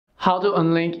How to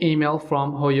unlink email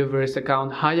from HoYoverse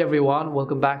account. Hi everyone,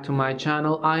 welcome back to my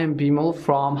channel. I am Bimal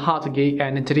from Geek,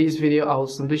 and in today's video I will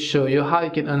simply show you how you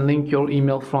can unlink your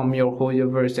email from your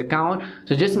HoYoverse account.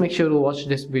 So just make sure to watch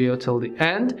this video till the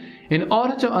end. In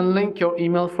order to unlink your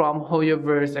email from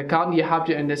HoYoverse account, you have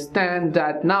to understand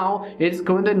that now it's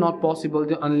currently not possible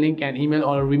to unlink an email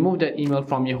or remove that email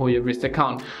from your HoYoverse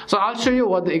account. So I'll show you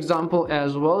what the example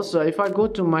as well. So if I go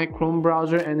to my Chrome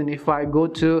browser and then if I go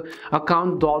to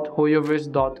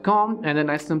account.hoyoverse.com and then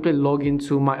I simply log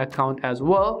into my account as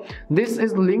well, this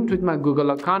is linked with my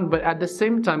Google account, but at the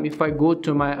same time if I go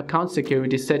to my account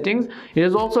security settings, it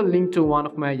is also linked to one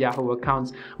of my Yahoo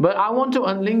accounts. But I want to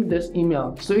unlink this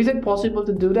email. So is it possible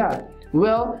to do that?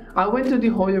 Well, I went to the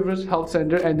HoYoverse Help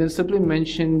Center and then simply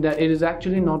mentioned that it is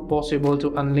actually not possible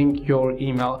to unlink your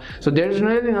email. So there is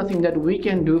really nothing that we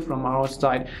can do from our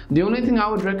side. The only thing I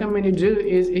would recommend you do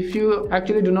is, if you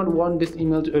actually do not want this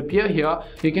email to appear here,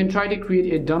 you can try to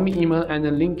create a dummy email and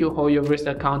then link your HoYoverse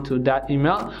account to that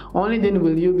email. Only then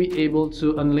will you be able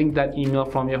to unlink that email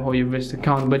from your HoYoverse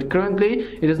account. But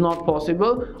currently it is not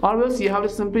possible, or else you have to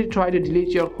simply try to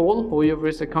delete your whole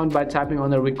HoYoverse account by tapping on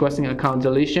the requesting account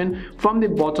deletion from the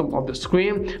bottom of the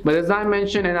screen. But as I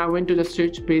mentioned, and I went to the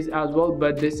search page as well,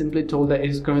 but they simply told that it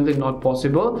is currently not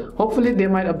possible. Hopefully they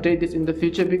might update this in the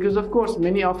future, because of course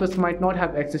many of us might not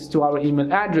have access to our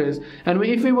email address, and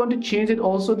if we want to change it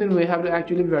also, then we have to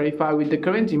actually verify with the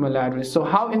current email address. So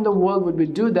how in the world would we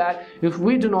do that if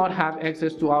we do not have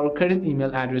access to our current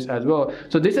email address as well?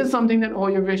 So this is something that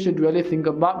HoYoverse should really think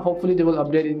about. Hopefully they will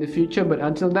update in the future, but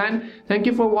until then, thank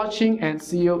you for watching and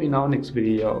see you in our next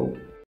video.